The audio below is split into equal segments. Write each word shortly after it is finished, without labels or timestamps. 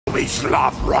always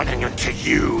love running into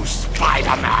you,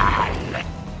 Spiderman!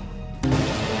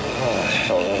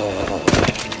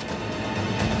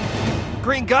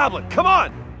 Green Goblin, come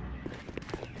on!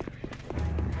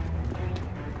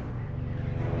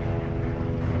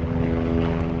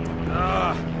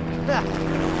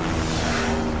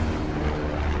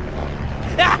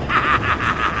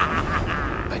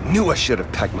 I knew I should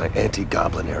have packed my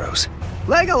anti-goblin arrows.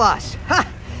 Legolas! Ha!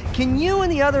 Can you and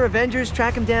the other Avengers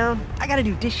track him down? I gotta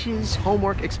do dishes,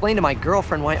 homework, explain to my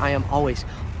girlfriend why I am always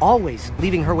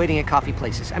leaving her waiting at coffee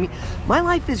places. I mean, my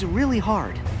life is really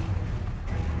hard.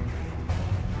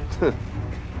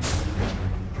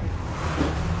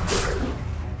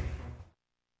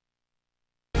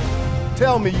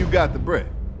 Tell me you got the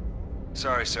bread.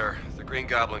 Sorry, sir. The Green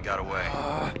Goblin got away.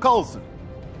 Coulson.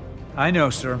 I know,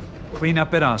 sir. Clean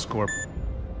up at Oscorp.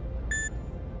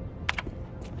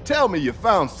 Tell me you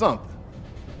found something.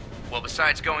 Well,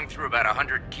 besides going through about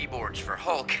 100 keyboards for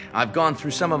Hulk, I've gone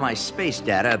through some of my space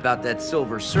data about that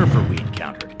Silver Surfer we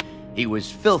encountered. He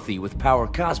was filthy with power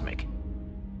cosmic.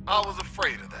 I was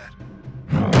afraid of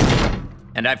that.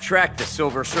 And I've tracked the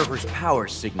Silver Surfer's power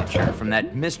signature from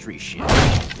that mystery ship.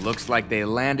 Looks like they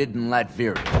landed in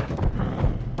Latveria.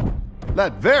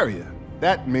 Latveria?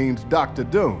 That means Dr.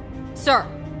 Doom. Sir,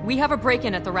 we have a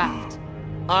break-in at the raft.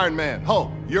 Iron Man,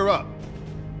 Hulk, you're up.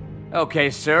 Okay,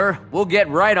 sir. We'll get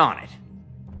right on it.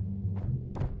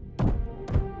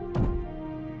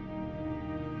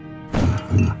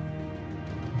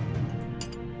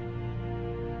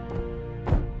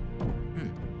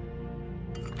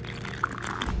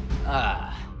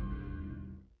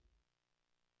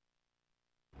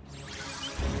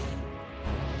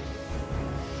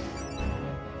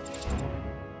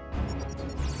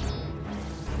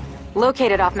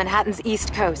 Located off Manhattan's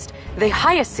East Coast, the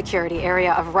highest security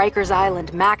area of Rikers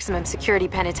Island Maximum Security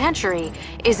Penitentiary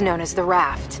is known as the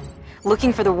Raft.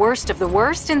 Looking for the worst of the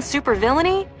worst in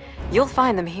supervillainy? You'll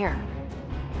find them here.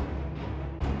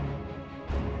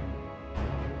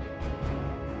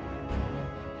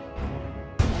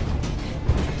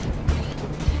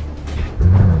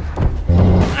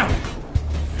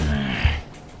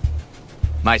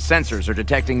 My sensors are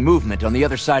detecting movement on the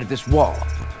other side of this wall.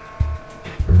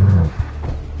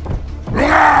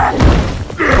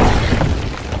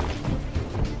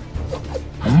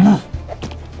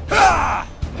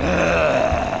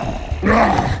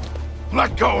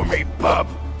 Let go of me, bub!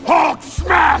 Hulk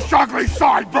smash ugly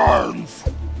sideburns!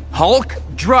 Hulk,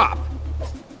 drop!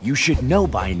 You should know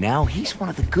by now he's one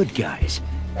of the good guys.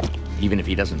 Even if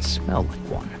he doesn't smell like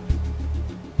one.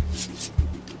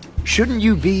 Shouldn't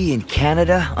you be in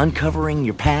Canada uncovering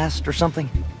your past or something?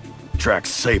 Track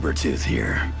Sabretooth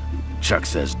here. Chuck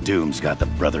says Doom's got the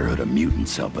Brotherhood of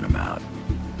Mutants helping him out.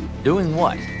 Doing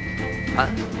what? Huh?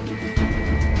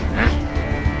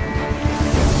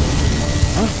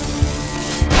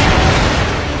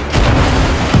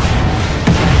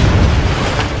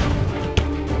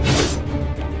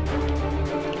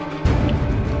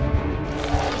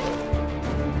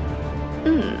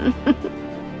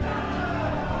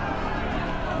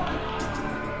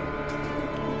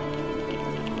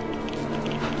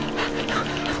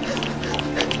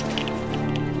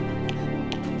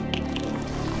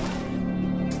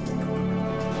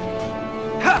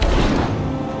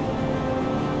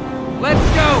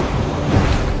 Let's go!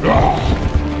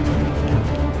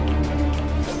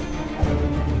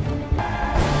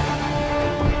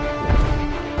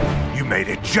 You made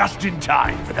it just in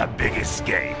time for the big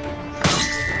escape.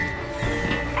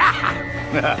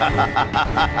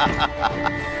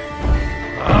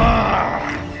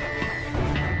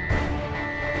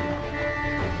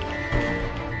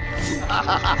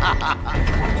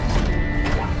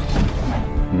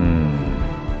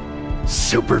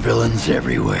 Supervillains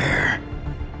everywhere.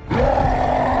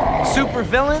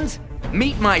 Supervillains?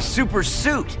 Meet my super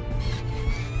suit.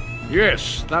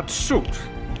 Yes, that suit.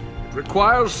 It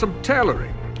requires some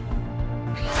tailoring.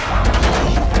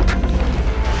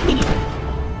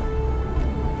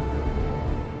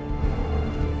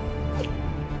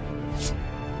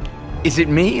 Is it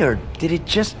me, or did it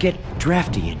just get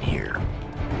drafty in here?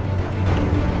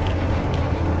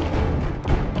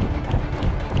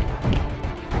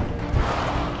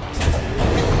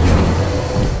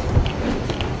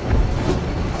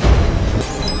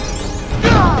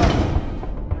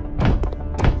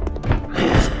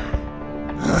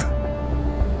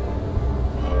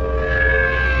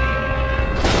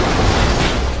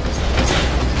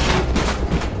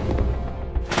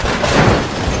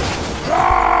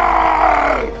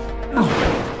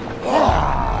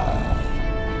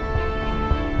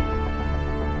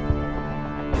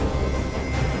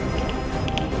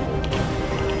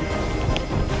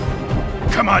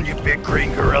 Come on, you big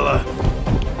green gorilla.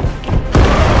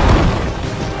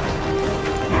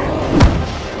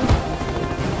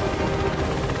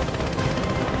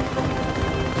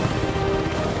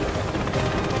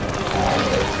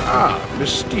 Ah,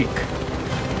 Mystique.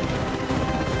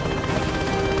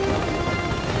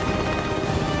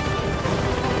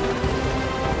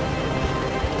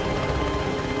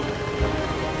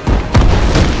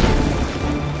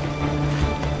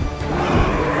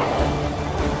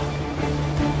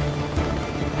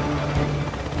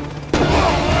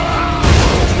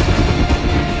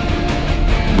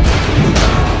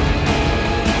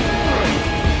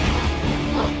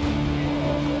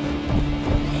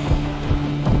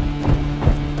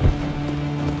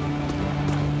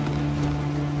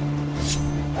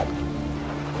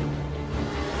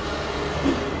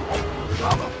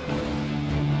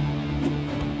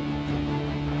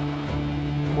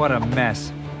 What a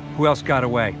mess. Who else got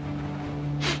away?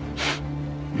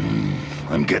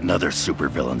 I'm getting other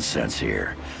supervillain sense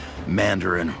here.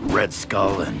 Mandarin, Red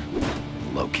Skull, and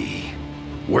Loki.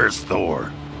 Where's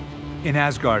Thor? In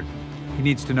Asgard. He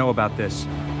needs to know about this.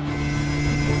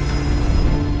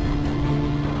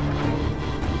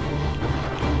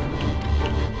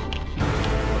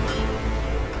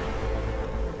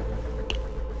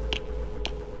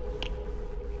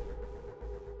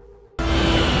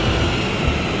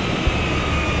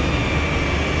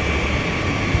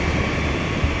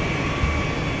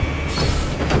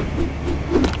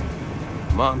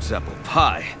 Mom's apple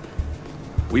pie.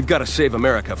 We've got to save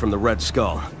America from the Red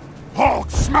Skull. Hulk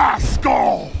smash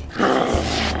skull!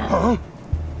 Huh?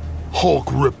 Hulk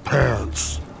rip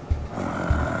pants.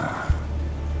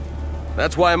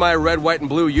 That's why my red, white, and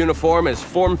blue uniform is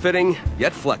form-fitting,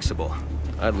 yet flexible.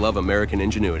 I love American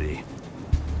ingenuity.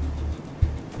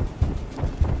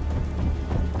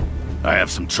 I have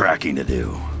some tracking to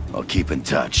do. I'll keep in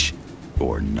touch.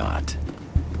 Or not.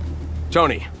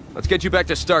 Tony, let's get you back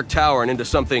to Stark Tower and into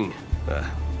something,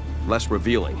 less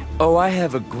revealing. Oh, I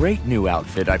have a great new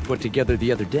outfit I put together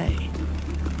the other day.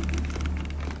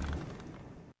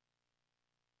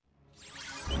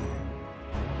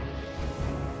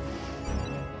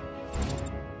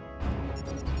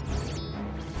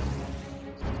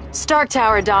 Stark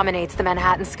Tower dominates the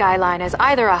Manhattan skyline as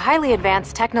either a highly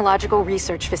advanced technological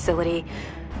research facility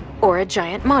or a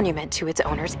giant monument to its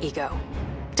owner's ego.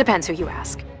 Depends who you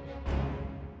ask.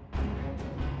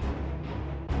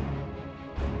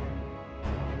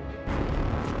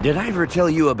 Did I ever tell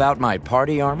you about my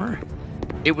party armor?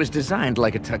 It was designed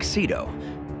like a tuxedo,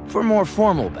 for more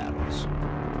formal battles.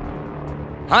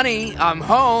 Honey, I'm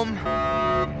home!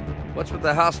 What's with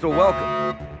the hostile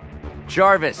welcome?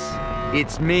 Jarvis,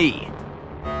 it's me.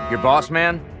 Your boss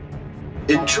man?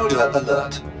 Intruder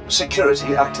alert.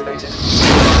 Security activated.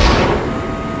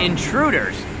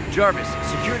 Intruders? Jarvis,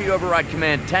 Security Override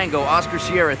Command Tango Oscar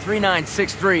Sierra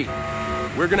 3963.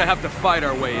 We're gonna have to fight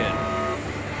our way in.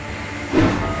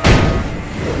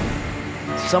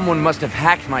 Someone must have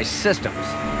hacked my systems.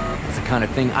 It's the kind of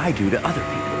thing I do to other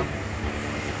people.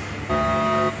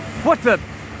 What the...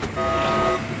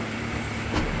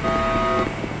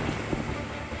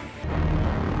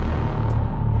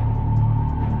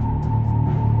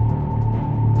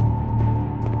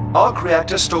 Arc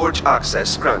reactor storage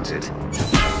access granted.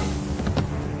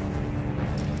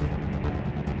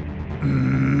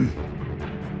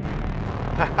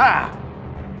 Ha-ha!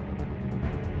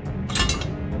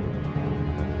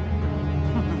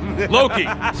 Loki,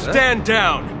 stand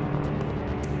down!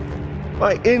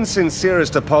 My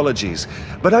insincerest apologies,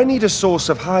 but I need a source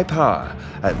of high power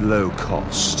at low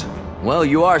cost. Well,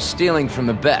 you are stealing from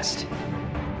the best.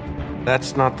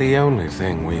 That's not the only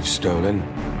thing we've stolen.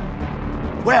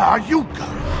 Where are you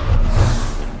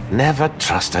going? Never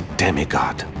trust a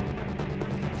demigod.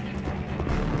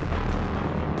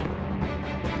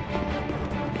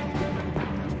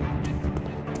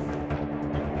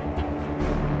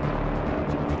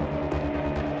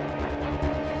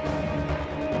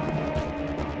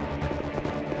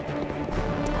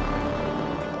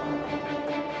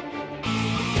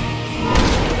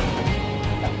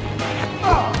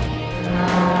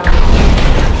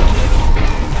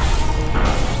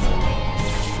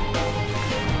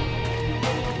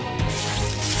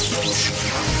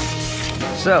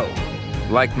 So,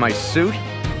 like my suit?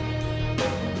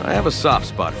 I have a soft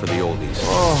spot for the oldies.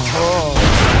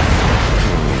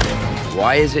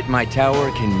 Why is it my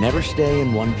tower can never stay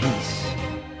in one piece?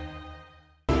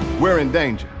 We're in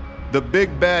danger. The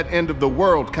big bad end of the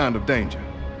world kind of danger.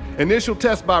 Initial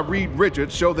tests by Reed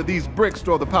Richards show that these bricks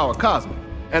store the power cosmic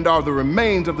and are the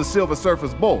remains of the Silver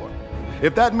Surfer's board.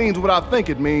 If that means what I think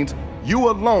it means, you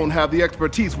alone have the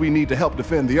expertise we need to help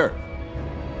defend the Earth.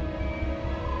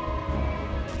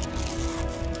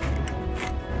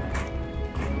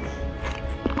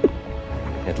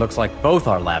 Looks like both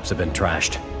our labs have been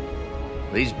trashed.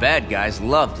 These bad guys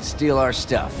love to steal our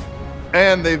stuff.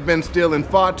 And they've been stealing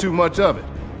far too much of it.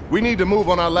 We need to move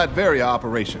on our Latveria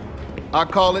operation. I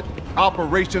call it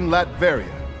Operation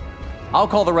Latveria. I'll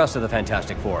call the rest of the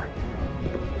Fantastic Four.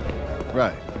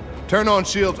 Right. Turn on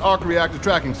S.H.I.E.L.D.'s arc reactor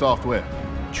tracking software.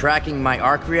 Tracking my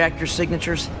arc reactor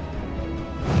signatures?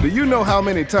 Do you know how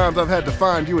many times I've had to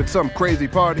find you at some crazy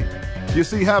party? You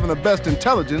see, having the best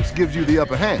intelligence gives you the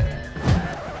upper hand.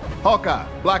 Hawkeye,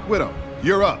 Black Widow,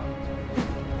 you're up.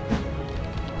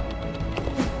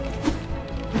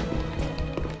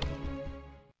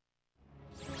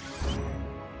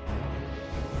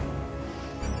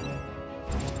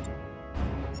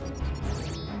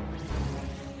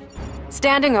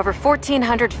 Standing over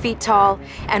 1,400 feet tall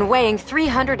and weighing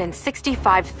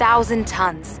 365,000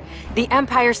 tons, the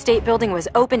Empire State Building was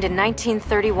opened in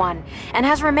 1931 and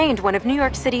has remained one of New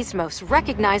York City's most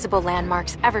recognizable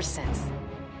landmarks ever since.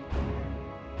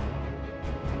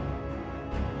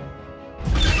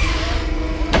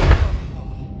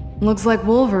 Looks like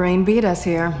Wolverine beat us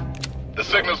here. The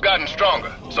signal's gotten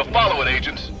stronger, so follow it,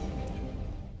 agents.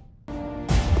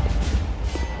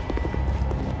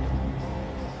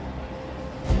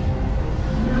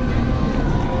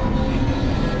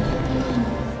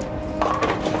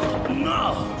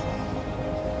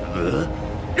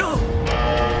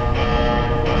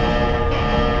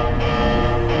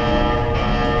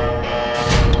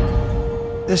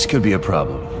 This could be a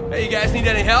problem. Hey, you guys need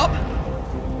any help?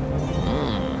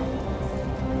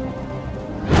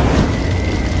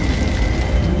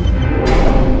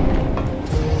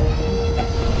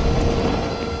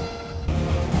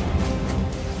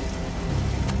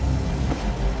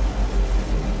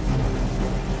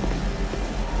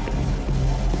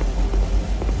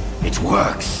 It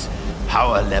works.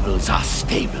 Power levels are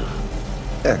stable.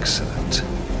 Excellent.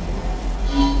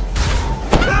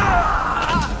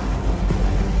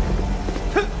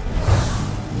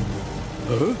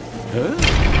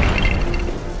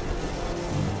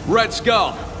 Red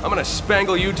Skull, I'm gonna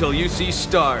spangle you till you see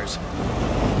stars.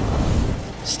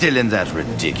 Still in that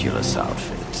ridiculous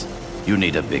outfit. You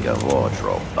need a bigger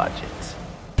wardrobe budget.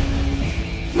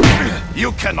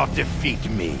 You cannot defeat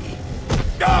me.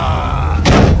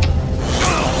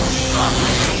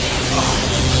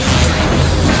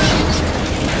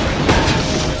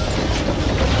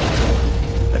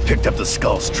 I picked up the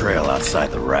Skull's trail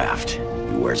outside the raft.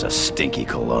 He wears a stinky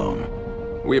cologne.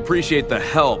 We appreciate the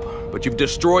help, but you've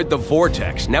destroyed the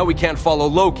vortex. Now we can't follow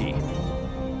Loki.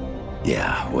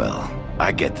 Yeah, well,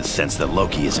 I get the sense that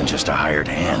Loki isn't just a hired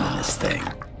hand in this thing.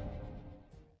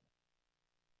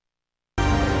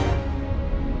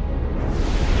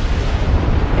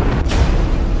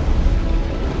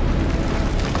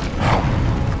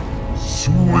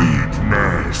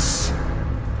 Sweetness.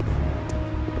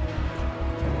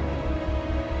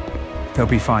 They'll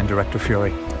be fine, Director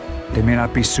Fury. They may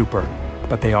not be super,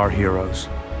 but they are heroes.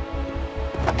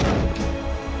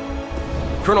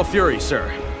 Colonel Fury,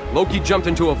 sir. Loki jumped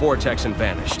into a vortex and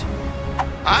vanished.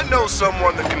 I know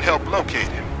someone that can help locate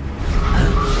him.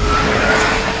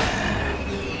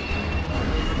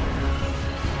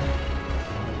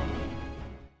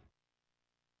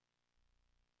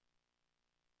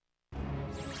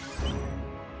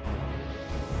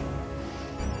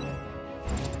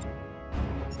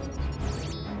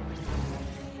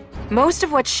 Most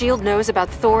of what S.H.I.E.L.D. knows about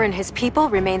Thor and his people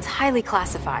remains highly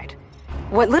classified.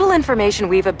 What little information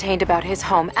we've obtained about his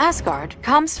home, Asgard,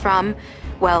 comes from,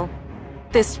 well,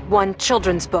 this one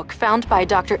children's book found by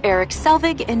Dr. Eric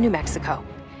Selvig in New Mexico.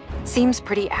 Seems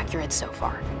pretty accurate so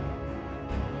far.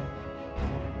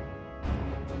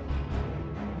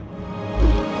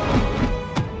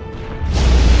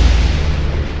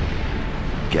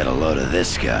 Get a load of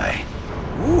this guy.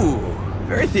 Ooh,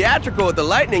 very theatrical with the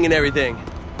lightning and everything.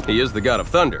 He is the god of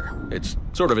thunder. It's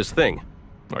sort of his thing.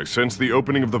 I sense the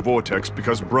opening of the vortex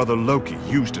because Brother Loki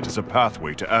used it as a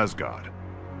pathway to Asgard.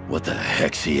 What the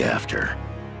heck's he after?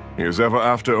 He is ever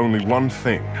after only one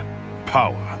thing.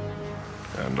 Power.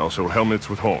 And also helmets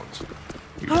with horns.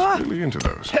 He's really into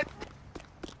those.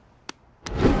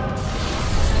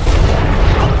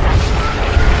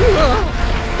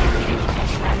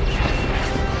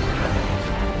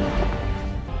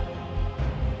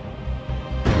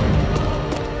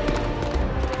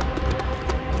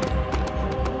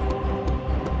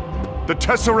 The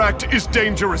Tesseract is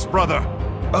dangerous, brother.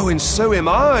 Oh, and so am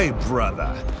I,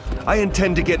 brother. I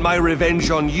intend to get my revenge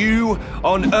on you,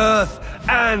 on Earth,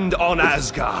 and on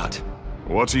Asgard.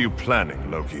 What are you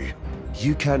planning, Loki?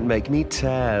 You can't make me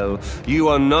tell. You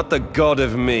are not the god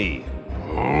of me.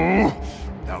 Oh,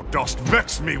 thou dost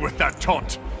vex me with that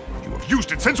taunt. You have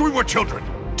used it since we were children.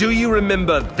 Do you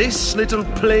remember this little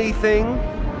plaything?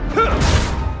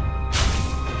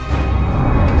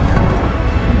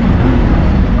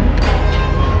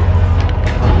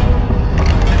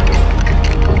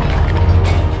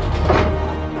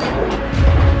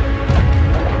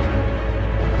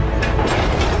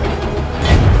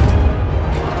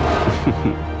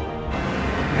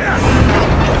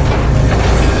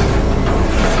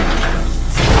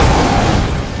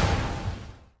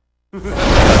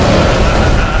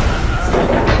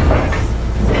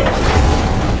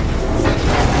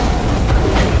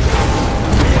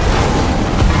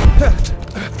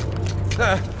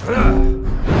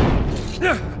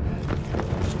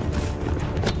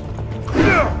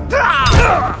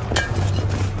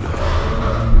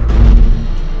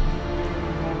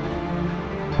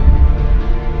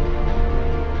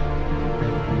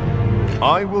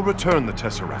 I will return the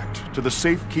Tesseract to the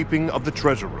safekeeping of the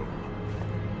treasure room.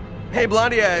 Hey,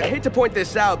 Blondie, I hate to point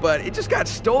this out, but it just got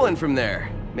stolen from there.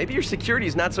 Maybe your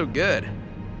security's not so good.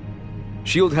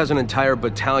 S.H.I.E.L.D. has an entire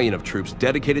battalion of troops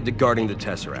dedicated to guarding the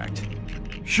Tesseract.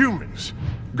 Humans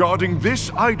guarding this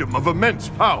item of immense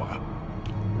power.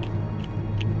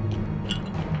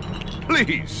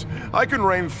 Please, I can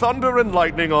rain thunder and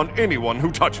lightning on anyone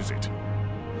who touches it.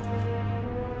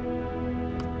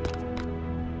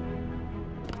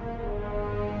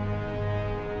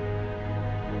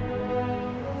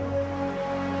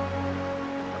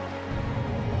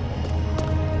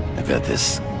 I bet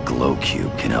this glow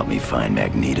cube can help me find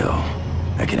Magneto.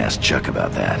 I can ask Chuck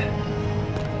about that.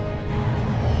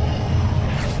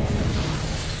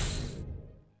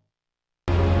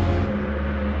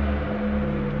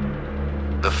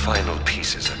 The final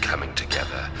pieces are coming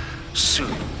together.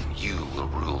 Soon, you will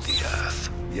rule the Earth.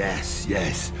 Yes,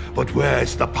 yes. But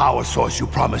where's the power source you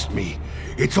promised me?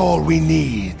 It's all we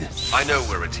need. I know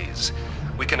where it is.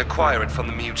 We can acquire it from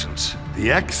the mutants.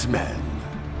 The X-Men?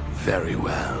 Very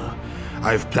well.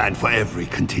 I've planned for every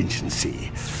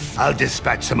contingency. I'll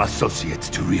dispatch some associates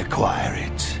to reacquire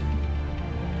it.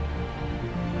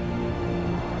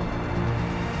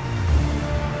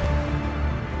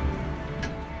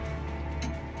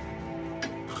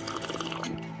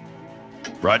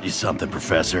 Brought you something,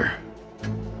 Professor.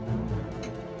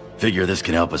 Figure this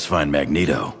can help us find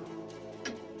Magneto.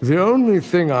 The only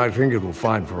thing I think it will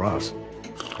find for us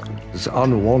is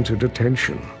unwanted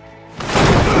attention.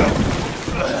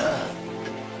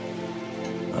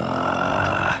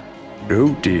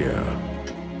 Oh dear.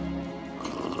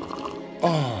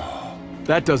 Oh,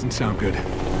 that doesn't sound good.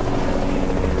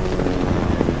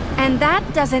 And that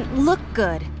doesn't look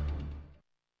good.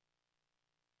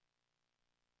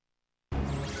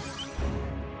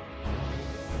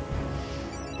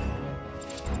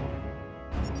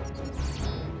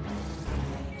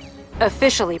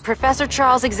 Officially, Professor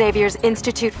Charles Xavier's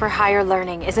Institute for Higher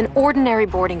Learning is an ordinary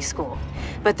boarding school.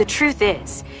 But the truth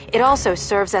is, it also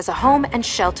serves as a home and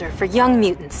shelter for young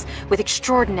mutants with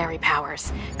extraordinary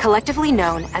powers, collectively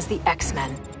known as the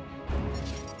X-Men.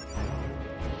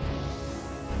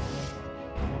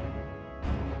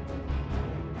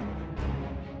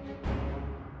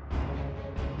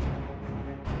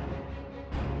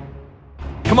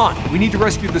 Come on, we need to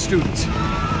rescue the students.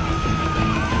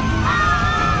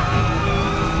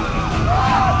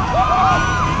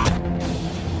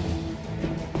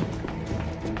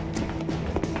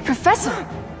 Professor!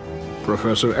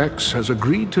 Professor X has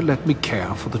agreed to let me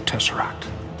care for the Tesseract.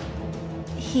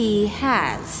 He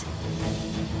has.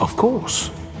 Of course.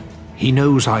 He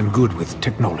knows I'm good with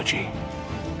technology.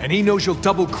 And he knows you'll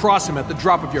double-cross him at the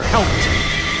drop of your helmet.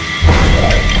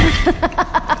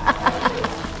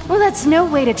 Well, that's no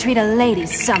way to treat a lady,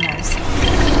 Summers.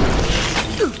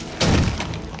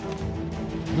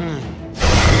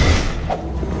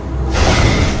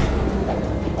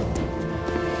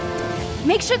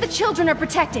 Make sure the children are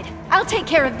protected. I'll take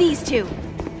care of these two.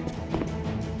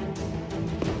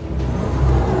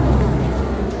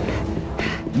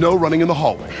 No running in the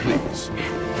hallway, please.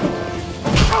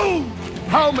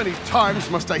 How many times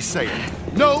must I say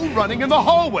it? No running in the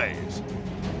hallways!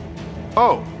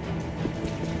 Oh.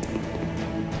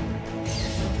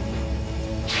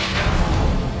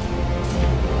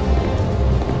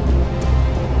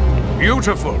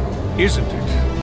 Beautiful, isn't it?